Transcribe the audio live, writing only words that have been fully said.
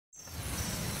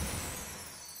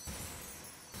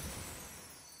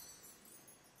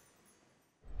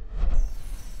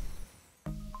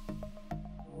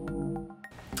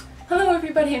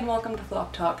everybody and welcome to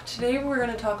Flock Talk. Today we're going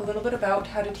to talk a little bit about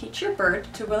how to teach your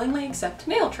bird to willingly accept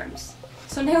nail trims.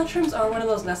 So nail trims are one of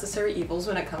those necessary evils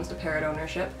when it comes to parrot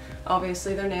ownership.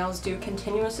 Obviously their nails do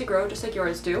continuously grow just like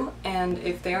yours do, and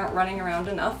if they aren't running around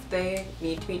enough they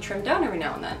need to be trimmed down every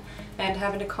now and then. And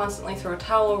having to constantly throw a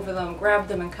towel over them, grab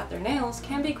them and cut their nails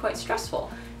can be quite stressful.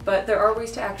 But there are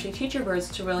ways to actually teach your birds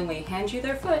to willingly hand you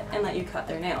their foot and let you cut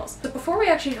their nails. So before we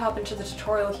actually hop into the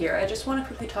tutorial here, I just want to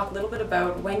quickly talk a little bit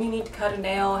about when you need to cut a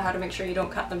nail, how to make sure you don't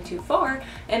cut them too far,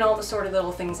 and all the sort of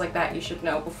little things like that you should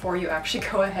know before you actually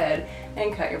go ahead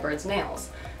and cut your bird's nails.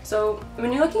 So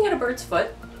when you're looking at a bird's foot,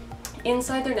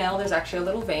 inside their nail there's actually a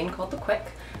little vein called the quick,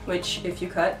 which if you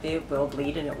cut it will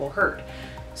bleed and it will hurt.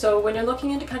 So when you're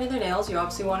looking into cutting their nails, you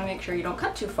obviously want to make sure you don't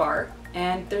cut too far,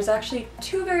 and there's actually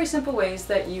two very simple ways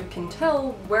that you can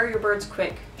tell where your bird's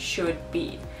quick should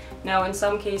be. Now in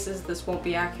some cases this won't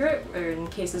be accurate, or in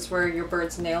cases where your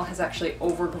bird's nail has actually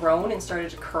overgrown and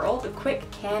started to curl, the quick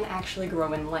can actually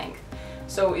grow in length.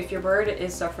 So if your bird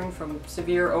is suffering from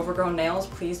severe overgrown nails,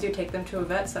 please do take them to a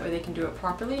vet so that way they can do it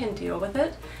properly and deal with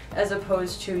it, as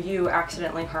opposed to you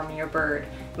accidentally harming your bird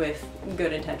with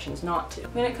good intentions not to.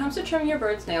 When it comes to trimming your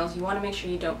bird's nails, you want to make sure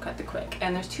you don't cut the quick,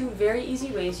 and there's two very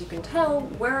easy ways you can tell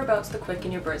whereabouts the quick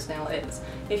in your bird's nail is.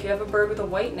 If you have a bird with a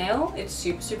white nail, it's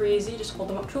super easy. Just hold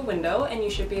them up to a window and you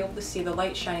should be able to see the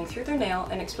light shining through their nail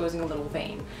and exposing a little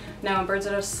vein. Now in birds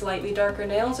that have slightly darker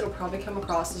nails, it'll probably come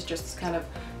across as just this kind of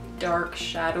dark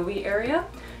shadowy area,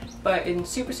 but in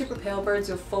super pale birds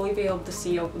you'll fully be able to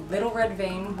see a little red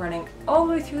vein running all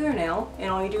the way through their nail,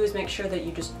 and all you do is make sure that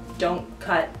you just don't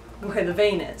cut where the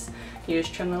vein is. You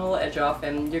just trim the little edge off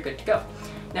and you're good to go.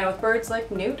 Now with birds like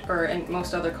newt and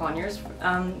most other conures,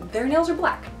 their nails are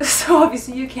black, so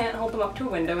obviously you can't hold them up to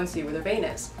a window and see where their vein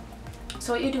is.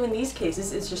 So what you do in these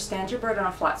cases is just stand your bird on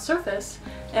a flat surface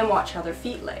and watch how their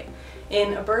feet lay.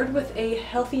 In a bird with a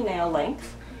healthy nail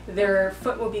length, their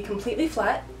foot will be completely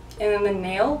flat, and then the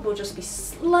nail will just be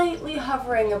slightly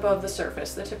hovering above the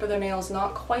surface. The tip of their nail is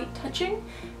not quite touching,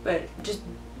 but just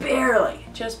barely.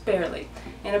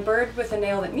 In a bird with a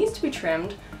nail that needs to be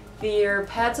trimmed, the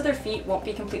pads of their feet won't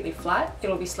be completely flat,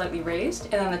 it'll be slightly raised,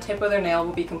 and then the tip of their nail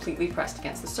will be completely pressed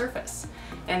against the surface.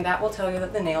 And that will tell you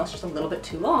that the nail is just a little bit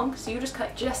too long, so you just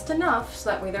cut just enough so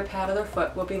that way their pad of their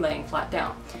foot will be laying flat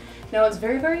down. Now it's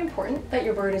very important that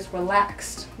your bird is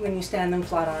relaxed when you stand them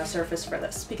flat on a surface for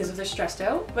this, because if they're stressed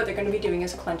out, what they're going to be doing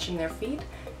is clenching their feet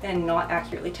and not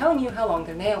accurately telling you how long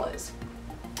their nail is.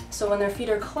 So when their feet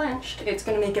are clenched, it's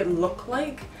going to make it look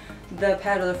like the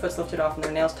pad of their foot's lifted off and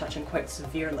their nail's touching quite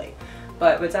severely.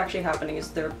 But what's actually happening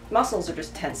is their muscles are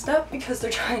just tensed up because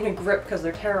they're trying to grip because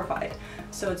they're terrified.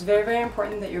 So it's very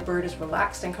important that your bird is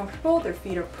relaxed and comfortable, their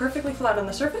feet are perfectly flat on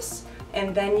the surface,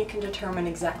 and then you can determine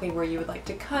exactly where you would like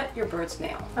to cut your bird's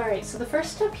nail. Alright, so the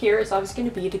first step here is obviously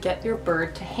going to be to get your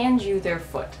bird to hand you their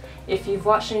foot. If you've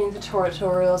watched any of the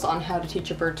tutorials on how to teach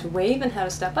a bird to wave and how to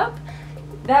step up,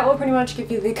 that will pretty much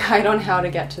give you the guide on how to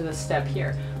get to this step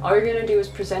here. All you're going to do is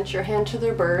present your hand to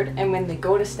their bird, and when they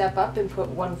go to step up and put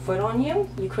one foot on you,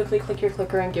 you quickly click your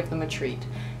clicker and give them a treat.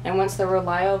 And once they're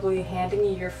reliably handing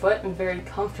you your foot and very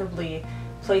comfortably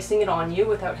placing it on you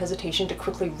without hesitation to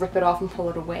quickly rip it off and pull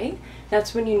it away,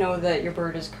 that's when you know that your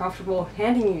bird is comfortable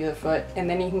handing you the foot, and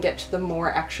then you can get to the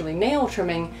more actually nail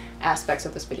trimming aspects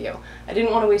of this video. I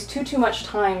didn't want to waste too much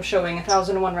time showing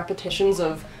 1001 repetitions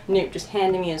of Newt just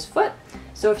handing me his foot,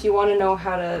 so if you want to know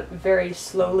how to very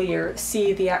slowly or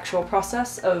see the actual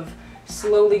process of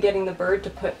slowly getting the bird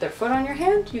to put their foot on your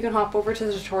hand, you can hop over to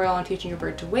the tutorial on teaching your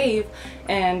bird to wave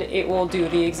and it will do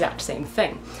the exact same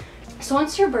thing. So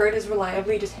once your bird is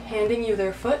reliably just handing you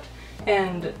their foot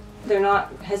and they're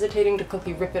not hesitating to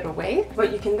quickly rip it away,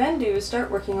 what you can then do is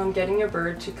start working on getting your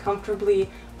bird to comfortably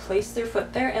place their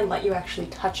foot there and let you actually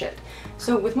touch it.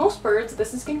 So with most birds,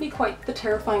 this is going to be quite the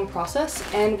terrifying process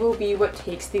and will be what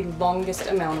takes the longest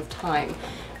amount of time.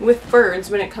 With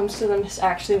birds, when it comes to them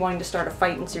actually wanting to start a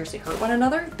fight and seriously hurt one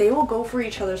another, they will go for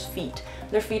each other's feet.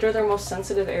 Their feet are their most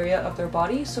sensitive area of their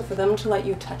body, so for them to let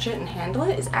you touch it and handle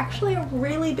it is actually a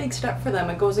really big step for them.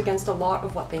 It goes against a lot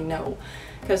of what they know.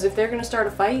 Because if they're going to start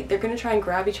a fight, they're going to try and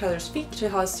grab each other's feet to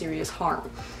cause serious harm.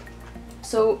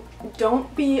 So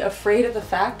don't be afraid of the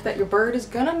fact that your bird is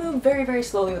gonna move very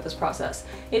slowly with this process.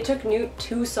 It took Newt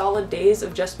 2 solid days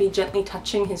of just me gently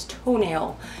touching his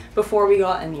toenail before we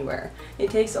got anywhere. It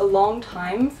takes a long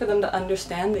time for them to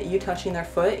understand that you touching their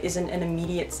foot isn't an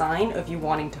immediate sign of you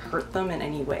wanting to hurt them in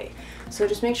any way. So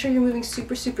just make sure you're moving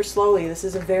super slowly. This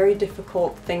is a very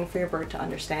difficult thing for your bird to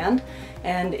understand,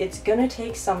 and it's gonna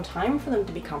take some time for them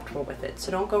to be comfortable with it.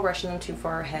 So don't go rushing them too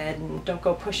far ahead, and don't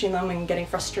go pushing them and getting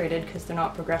frustrated because they're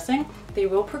not progressing. progressing. They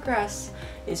will progress.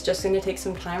 It's just going to take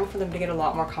some time for them to get a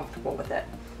lot more comfortable with it.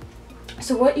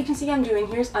 So what you can see I'm doing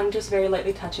here is I'm just very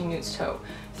lightly touching Newt's toe.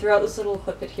 Throughout this little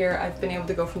clip here, I've been able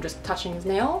to go from just touching his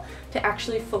nail to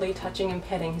actually fully touching and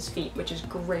petting his feet, which is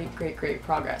great, great, great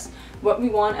progress. What we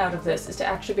want out of this is to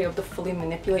actually be able to fully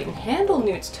manipulate and handle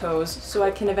Newt's toes so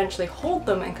I can eventually hold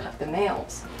them and cut the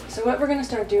nails. So what we're going to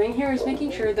start doing here is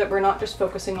making sure that we're not just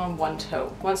focusing on one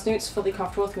toe. Once Newt's fully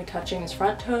comfortable with me touching his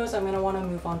front toes, I'm going to want to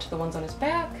move on to the ones on his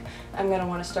back. I'm going to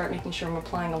want to start making sure I'm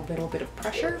applying a little bit of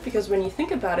pressure, because when you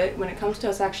think about it, when it comes to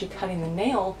us actually cutting the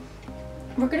nail,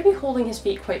 we're going to be holding his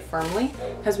feet quite firmly,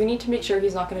 because we need to make sure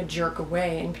he's not going to jerk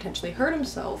away and potentially hurt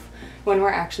himself when we're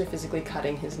actually physically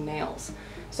cutting his nails.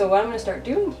 So what I'm going to start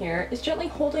doing here is gently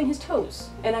holding his toes.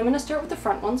 And I'm going to start with the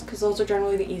front ones because those are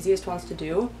generally the easiest ones to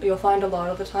do. You'll find a lot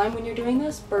of the time when you're doing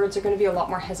this, birds are going to be a lot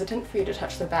more hesitant for you to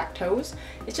touch their back toes.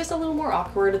 It's just a little more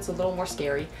awkward, it's a little more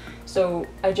scary. So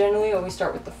I generally always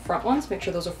start with the front ones, make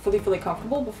sure those are fully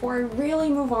comfortable before I really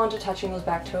move on to touching those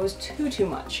back toes too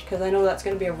much, because I know that's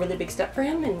going to be a really big step for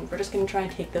him, and we're just going to try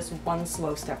and take this one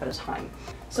slow step at a time.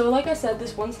 So like I said,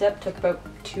 this one step took about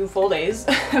 2 full days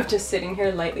of just sitting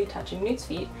here lightly touching Newt's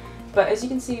feet. But as you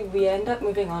can see, we end up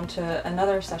moving on to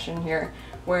another session here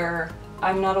where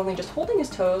I'm not only just holding his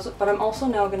toes, but I'm also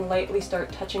now going to lightly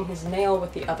start touching his nail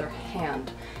with the other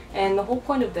hand. And the whole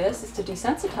point of this is to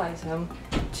desensitize him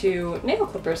to nail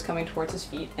clippers coming towards his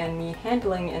feet and me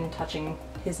handling and touching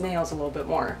his nails a little bit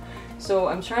more. So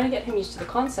I'm trying to get him used to the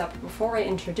concept before I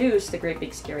introduce the great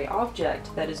big scary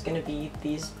object that is going to be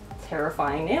these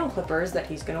terrifying nail clippers that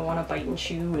he's going to want to bite and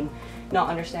chew and not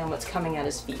understand what's coming at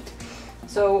his feet.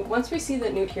 So once we see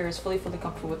that Newt here is fully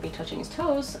comfortable with me touching his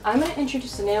toes, I'm going to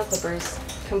introduce the nail clippers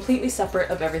completely separate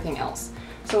of everything else.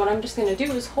 So what I'm just going to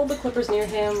do is hold the clippers near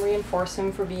him, reinforce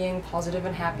him for being positive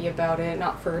and happy about it,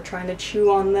 not for trying to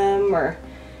chew on them or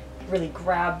really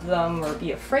grab them or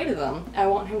be afraid of them. I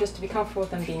want him just to be comfortable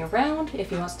with them being around.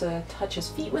 If he wants to touch his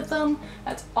feet with them,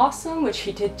 that's awesome, which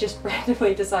he did just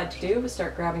randomly decide to do, but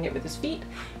start grabbing it with his feet,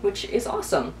 which is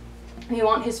awesome. We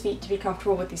want his feet to be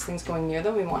comfortable with these things going near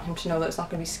them. We want him to know that it's not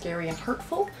going to be scary and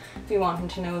hurtful. We want him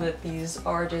to know that these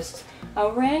are just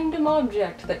a random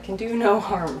object that can do no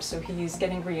harm, so he's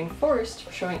getting reinforced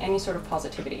for showing any sort of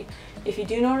positivity. If you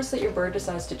do notice that your bird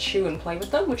decides to chew and play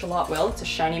with them, which a lot will, it's a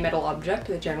shiny metal object,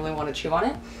 they generally want to chew on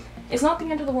it, it's not the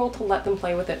end of the world to let them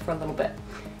play with it for a little bit.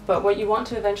 But what you want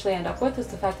to eventually end up with is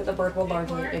the fact that the bird will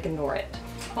largely ignore it.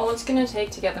 All it's going to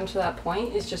take to get them to that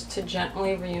point is just to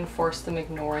gently reinforce them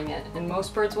ignoring it. And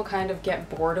most birds will kind of get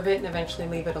bored of it and eventually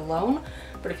leave it alone.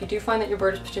 But if you do find that your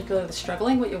bird is particularly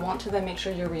struggling, what you want to then make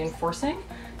sure you're reinforcing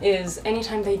is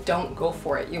anytime they don't go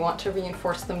for it, you want to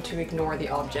reinforce them to ignore the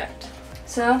object.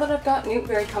 So now that I've got Newt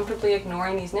very comfortably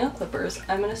ignoring these nail clippers,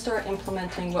 I'm going to start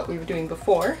implementing what we were doing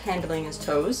before, handling his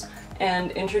toes,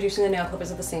 and introducing the nail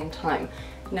clippers at the same time.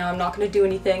 Now I'm not going to do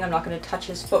anything, I'm not going to touch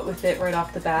his foot with it right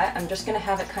off the bat, I'm just going to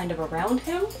have it kind of around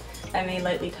him. I may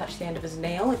lightly touch the end of his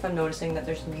nail if I'm noticing that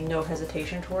there's no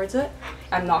hesitation towards it.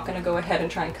 I'm not going to go ahead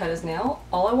and try and cut his nail.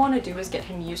 All I want to do is get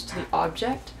him used to the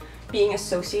object being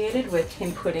associated with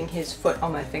him putting his foot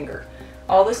on my finger.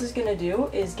 All this is going to do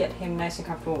is get him nice and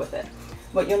comfortable with it.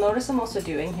 What you'll notice I'm also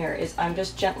doing here is I'm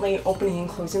just gently opening and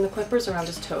closing the clippers around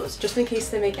his toes, just in case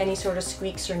they make any sort of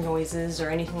squeaks or noises or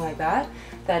anything like that,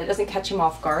 that it doesn't catch him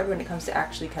off guard when it comes to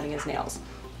actually cutting his nails.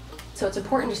 So it's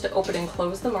important just to open and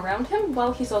close them around him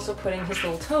while he's also putting his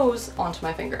little toes onto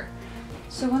my finger.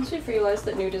 So once we've realized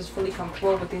that Newt is fully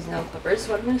comfortable with these nail clippers,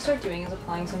 what I'm going to start doing is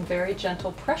applying some very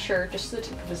gentle pressure just to the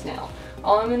tip of his nail.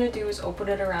 All I'm going to do is open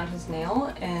it around his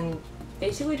nail and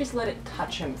basically just let it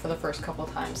touch him for the first couple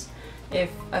of times. If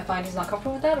I find he's not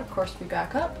comfortable with that, of course we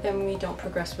back up and we don't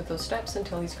progress with those steps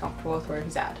until he's comfortable with where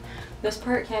he's at. This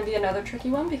part can be another tricky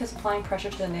one because applying pressure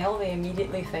to the nail, they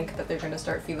immediately think that they're going to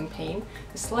start feeling pain.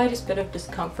 The slightest bit of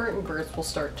discomfort and birds will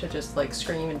start to just like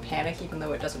scream and panic even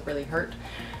though it doesn't really hurt.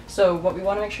 So what we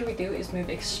want to make sure we do is move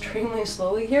extremely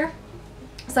slowly here,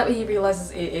 so that way he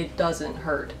realizes it doesn't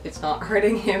hurt. It's not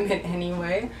hurting him in any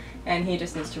way, and he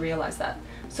just needs to realize that.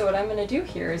 So what I'm going to do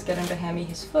here is get him to hand me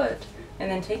his foot, and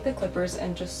then take the clippers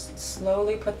and just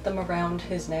slowly put them around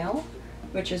his nail,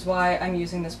 which is why I'm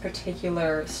using this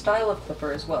particular style of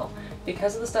clipper as well.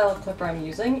 Because of the style of clipper I'm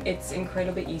using, it's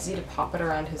incredibly easy to pop it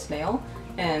around his nail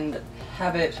and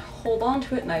have it hold on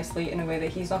to it nicely in a way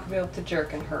that he's not going to be able to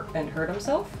jerk and hurt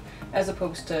himself, as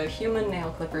opposed to human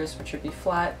nail clippers, which would be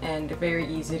flat and very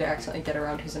easy to accidentally get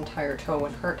around his entire toe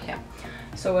and hurt him.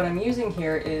 So what I'm using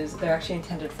here is, they're actually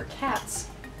intended for cats,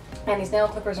 And these nail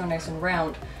clippers are nice and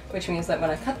round, which means that when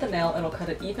I cut the nail, it'll cut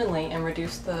it evenly and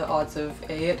reduce the odds of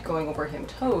A, it going over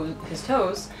his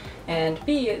toes, and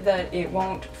B, that it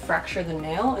won't fracture the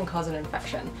nail and cause an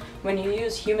infection. When you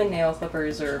use human nail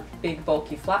clippers or big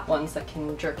bulky flat ones that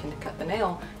can jerk in to cut the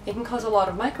nail, it can cause a lot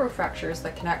of micro fractures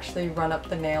that can actually run up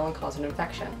the nail and cause an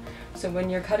infection. So when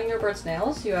you're cutting your bird's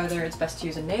nails, it's best to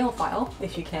use a nail file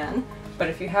if you can, but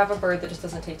if you have a bird that just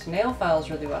doesn't take to nail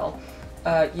files really well,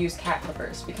 use cat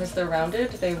clippers. Because they're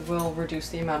rounded, they will reduce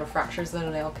the amount of fractures that a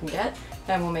nail can get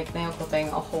and will make nail clipping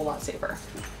a whole lot safer.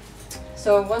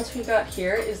 So once we got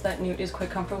here is that Newt is quite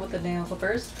comfortable with the nail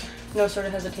clippers, no sort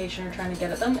of hesitation or trying to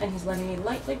get at them, and he's letting me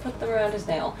lightly put them around his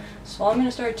nail. So all I'm going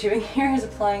to start doing here is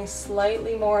applying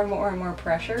slightly more and more and more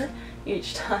pressure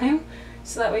each time,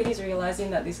 so that way he's realizing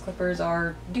that these clippers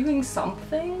are doing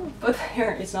something, but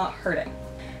it's not hurting.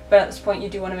 But at this point you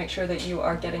do want to make sure that you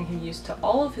are getting him used to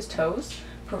all of his toes,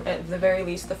 at the very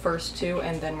least the first two,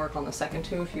 and then work on the second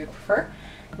two if you would prefer.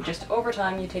 And just over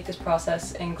time you take this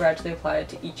process and gradually apply it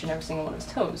to each and every single one of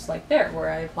his toes, like there, where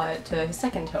I apply it to his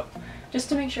second toe, just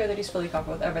to make sure that he's fully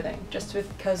comfortable with everything. Just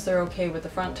because they're okay with the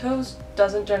front toes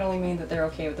doesn't generally mean that they're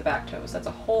okay with the back toes. That's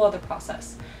a whole other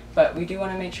process. But we do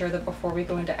want to make sure that before we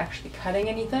go into actually cutting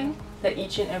anything, that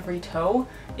each and every toe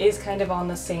is kind of on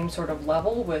the same sort of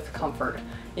level with comfort.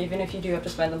 Even if you do have to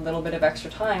spend a little bit of extra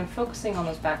time focusing on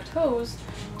those back toes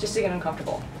just to get them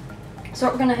comfortable. So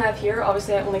what we're going to have here,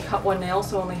 obviously I only cut one nail,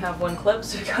 so I only have one clip,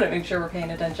 so we got to make sure we're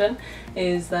paying attention,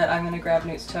 is that I'm going to grab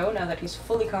Newt's toe now that he's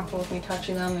fully comfortable with me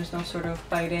touching them. There's no sort of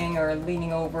biting or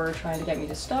leaning over trying to get me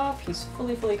to stop. He's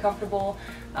fully comfortable.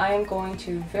 I am going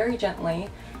to very gently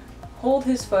hold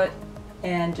his foot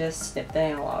and just snip the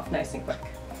nail off nice and quick.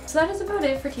 So that is about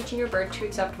it for teaching your bird to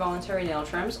accept voluntary nail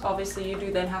trims. Obviously you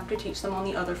do then have to teach them on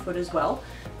the other foot as well.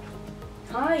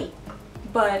 Hi!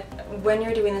 But when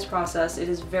you're doing this process, it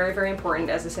is very important,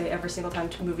 as I say every single time,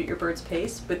 to move at your bird's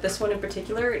pace. But this one in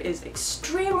particular is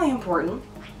extremely important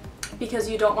because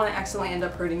you don't want to accidentally end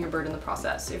up hurting your bird in the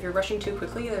process. If you're rushing too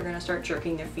quickly, they're going to start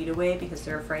jerking their feet away because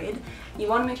they're afraid. You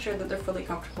want to make sure that they're fully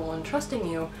comfortable and trusting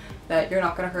you that you're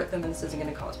not going to hurt them and this isn't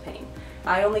going to cause pain.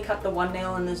 I only cut the one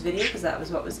nail in this video because that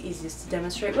was what was easiest to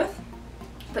demonstrate with.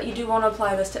 But you do want to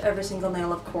apply this to every single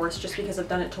nail, of course. Just because I've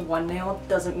done it to one nail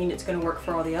doesn't mean it's going to work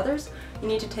for all the others. You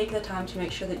need to take the time to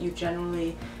make sure that you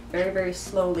generally, very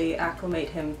slowly acclimate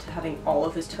him to having all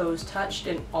of his toes touched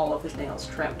and all of his nails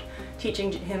trimmed. Teaching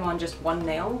him on just one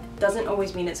nail doesn't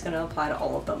always mean it's going to apply to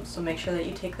all of them. So make sure that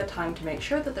you take the time to make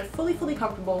sure that they're fully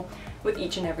comfortable with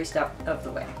each and every step of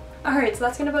the way. Alright, so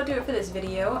that's going to about do it for this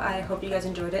video. I hope you guys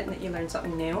enjoyed it and that you learned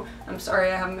something new. I'm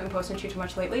sorry I haven't been posting too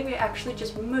much lately. We actually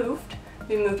just moved.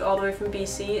 We moved all the way from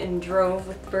BC and drove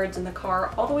with the birds in the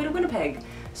car all the way to Winnipeg.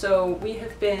 So we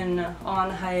have been on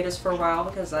hiatus for a while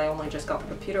because I only just got the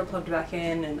computer plugged back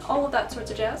in and all of that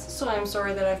sorts of jazz. So I'm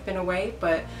sorry that I've been away,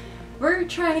 but we're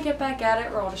trying to get back at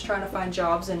it. We're all just trying to find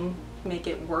jobs and make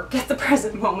it work at the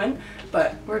present moment.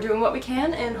 But we're doing what we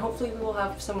can, and hopefully we will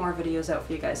have some more videos out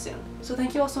for you guys soon. So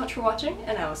thank you all so much for watching,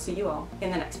 and I will see you all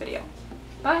in the next video.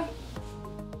 Bye!